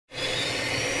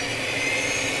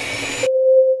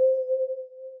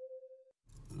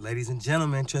Ladies and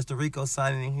gentlemen, Chester Rico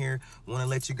signing in here. Want to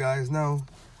let you guys know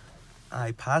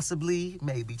I possibly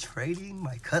may be trading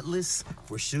my Cutlass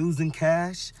for shoes and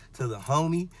cash to the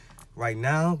homie. Right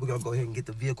now, we're gonna go ahead and get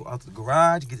the vehicle out the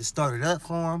garage, get it started up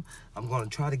for him. I'm gonna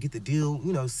try to get the deal,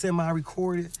 you know,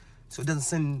 semi-recorded so it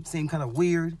doesn't seem kind of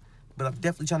weird. But I'm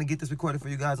definitely trying to get this recorded for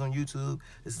you guys on YouTube.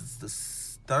 This is the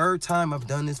third time I've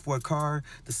done this for a car.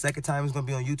 The second time is gonna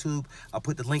be on YouTube. I'll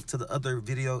put the link to the other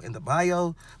video in the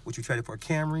bio, which we traded for a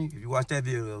Camry. If you watch that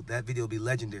video will be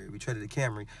legendary. We traded a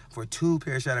Camry for 2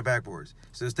 pair of shattered backboards.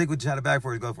 So stick with shattered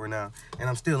backboards, go for it now. And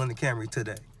I'm still in the Camry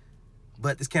today.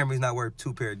 But this Camry is not worth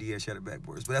 2 pair of DS shattered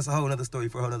backboards. But that's a whole other story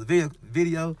for a whole other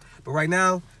video. But right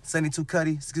now, 71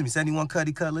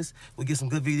 Cuddy Cutlass. We'll get some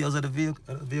good videos of the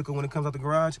vehicle when it comes out the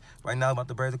garage. Right now, I'm about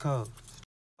to break the code.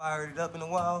 Fired it up in a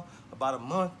while, about a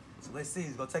month. So let's see,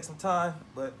 it's gonna take some time,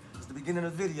 but it's the beginning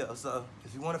of the video. So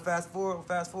if you wanna fast forward, we'll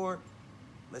fast forward.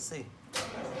 Let's see.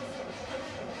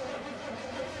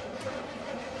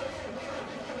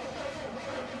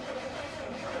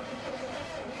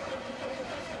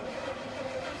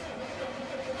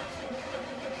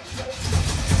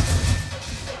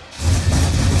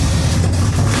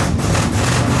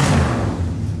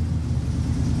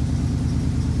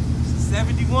 It's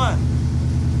 71.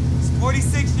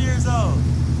 46 years old.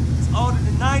 It's older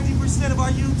than 90% of our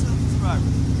YouTube subscribers.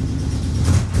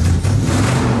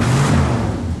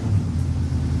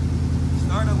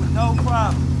 Start up with no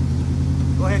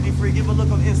problem. Go ahead, D-Free, give him a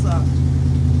look on the inside.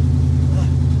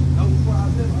 No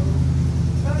problem.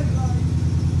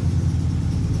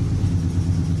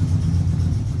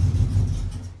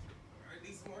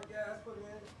 Need some more gas, put it in.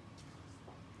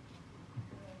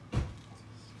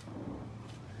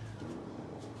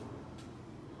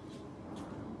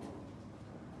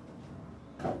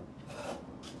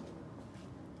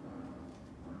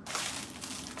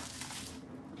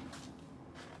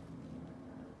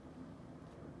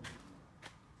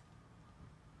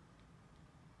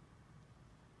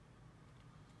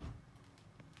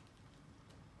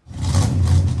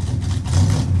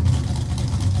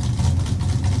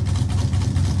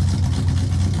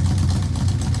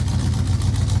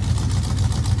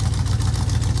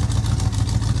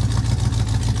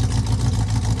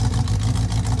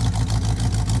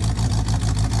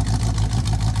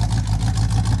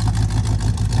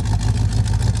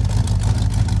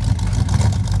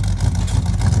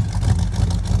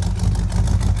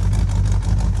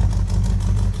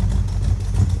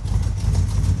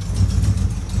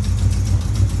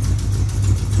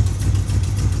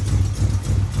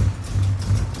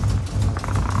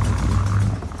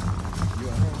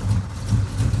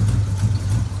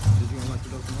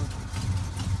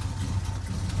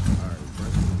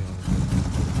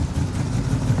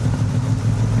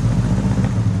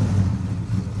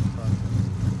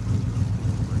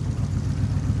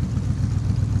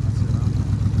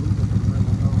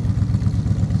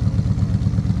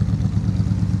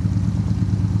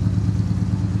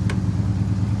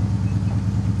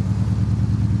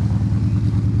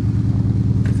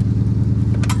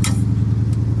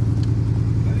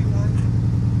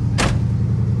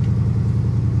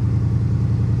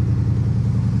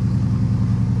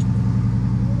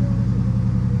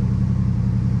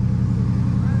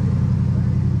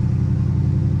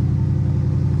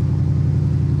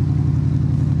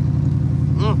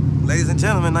 Ladies and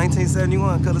gentlemen,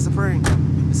 1971 Cutlass Supreme.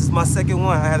 This is my second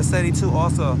one. I had a 72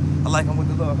 also. I like them with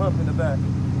the little hump in the back.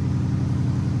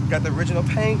 Got the original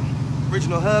paint,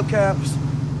 original hubcaps,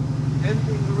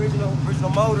 everything's original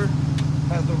motor.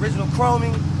 Has the original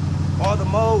chroming, all the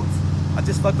modes. I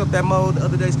just fucked up that mode the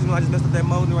other day. Excuse me, I just messed up that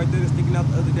mode right there, sticking out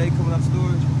the other day, coming out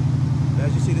storage. But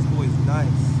as you see, this boy is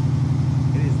nice.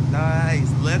 It is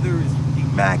nice. Leather is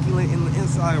immaculate in the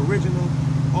inside, original.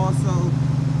 Also,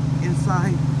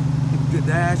 inside, the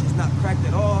dash is not cracked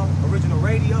at all. Original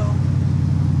radio.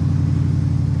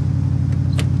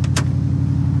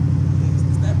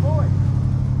 It's that boy.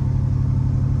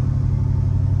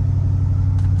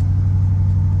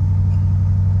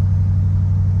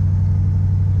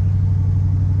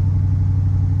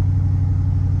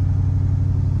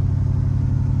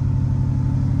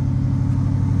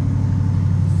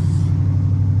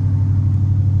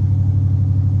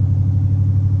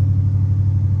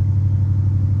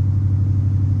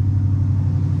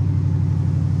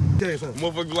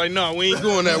 Motherfuckers like, nah, we ain't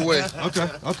going that way.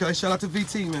 Okay. Shout out to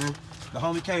VT, man. The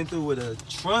homie came through with a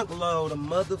trunk load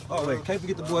of oh wait, can't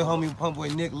forget the boy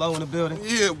homeboy Nick Low in the building.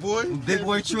 Yeah, boy. Big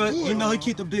boy truck. You know he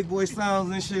keep the big boy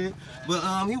sounds and shit. But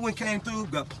he came through,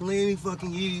 got plenty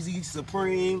fucking Yeezys,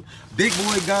 Supreme, big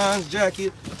boy Gons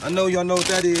jacket. I know y'all know what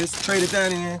that is. Traded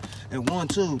that in. And 1,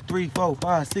 2, 3, 4,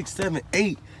 5, 6, 7,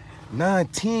 8 9,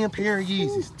 10 pair of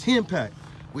Yeezys, 10 pack.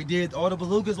 We did all the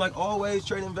belugas like always,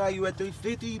 trading value at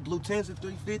 350, blue tints at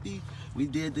 350. We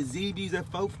did the ZBs at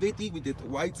 450. We did the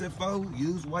whites at 4,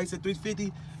 used whites at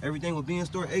 350. Everything will be in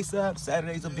store ASAP.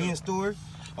 Saturdays will be in store.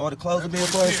 All the clothes will be in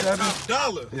store at 7. Top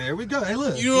dollar. Yeah, there we go. Hey,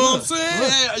 look. You know what I'm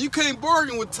saying? Hey, you can't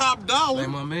bargain with top dollar. Hey,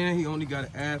 my man, he only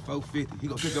got to add 450. He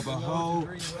gonna pick up a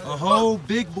whole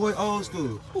big boy old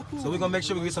school. So we're gonna make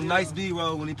sure we get some nice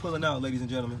B-roll when he pulling out, ladies and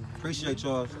gentlemen. Appreciate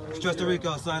y'all. It's Costa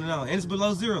Rico signing out, and it's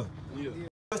below 0. Yeah.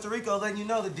 Costa Rico letting you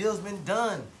know the deal's been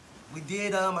done. We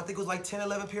did, I think it was like 10,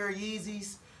 11 pair of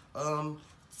Yeezys,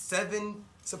 7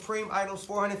 Supreme items,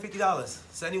 $450.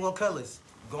 71 Cutlass,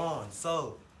 gone.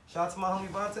 So, shout out to my homie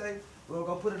Vontae. We're gonna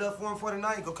go put it up for him for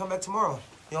tonight. Go come back tomorrow.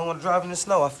 You don't want to drive in the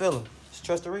snow. I feel him. It's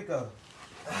Costa Rico.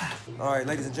 All right,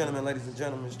 ladies and gentlemen,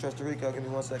 it's Costa Rico. Give me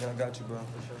 1 second. I got you, bro.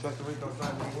 Costa Rico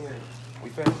signing here.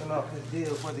 We finishing off this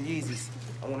deal for the Yeezys.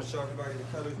 I want to show everybody the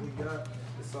colors we got,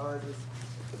 the sizes.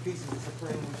 The pieces of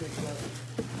Supreme we picked up.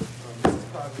 This is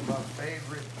probably my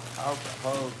favorite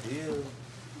alcohol deal.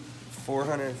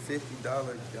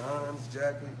 $450 John's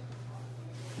jacket.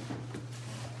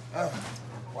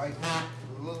 White and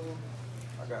blue.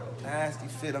 I got a nasty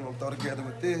fit I'm gonna throw together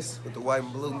with this, with the white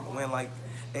and blue. Went like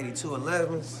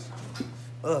 8211s.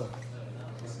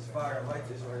 This is fire. I like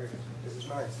this right here. This is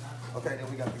nice. Okay, then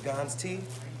we got the John's tee,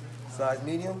 size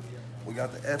medium. We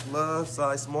got the F Love,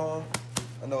 size small.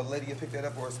 I know a lady can pick that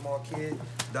up for a small kid.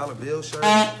 Dollar Bill shirt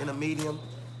in a medium.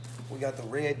 We got the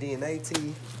red DNA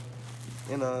tee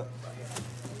in a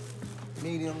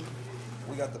medium.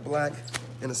 We got the black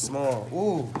in a small.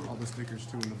 Ooh. All the stickers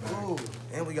too in the back. Ooh.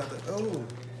 And we got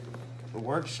the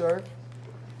work shirt,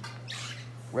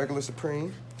 regular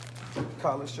Supreme,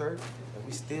 collar shirt, and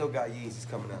we still got Yeezys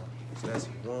coming out. So that's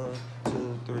 1,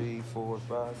 2, 3, 4,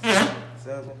 5, 6,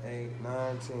 7, 8,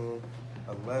 9, 10.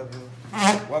 11.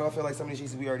 Why do I feel like some of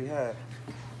these Yeezys we already had?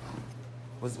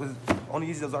 Was only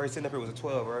Yeezys that was already sitting up here was a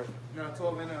 12, right? No,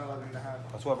 12 and 11 and a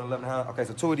half. A 12 and 11 and a half. Okay,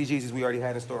 so 2 of these Yeezys we already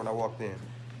had in store when I walked in.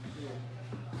 Yeah.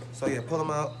 So yeah, pull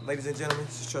them out, ladies and gentlemen.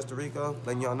 This is Costa Rico,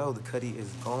 letting y'all know the Cuddy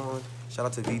is gone. Shout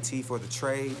out to VT for the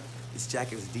trade. This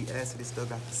jacket was de-acid. It still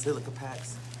got the silica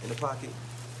packs in the pocket.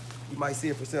 You might see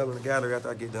it for sale in the gallery after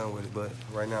I get done with it, but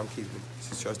right now I'm keeping it.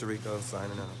 This is Costa Rico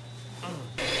signing out.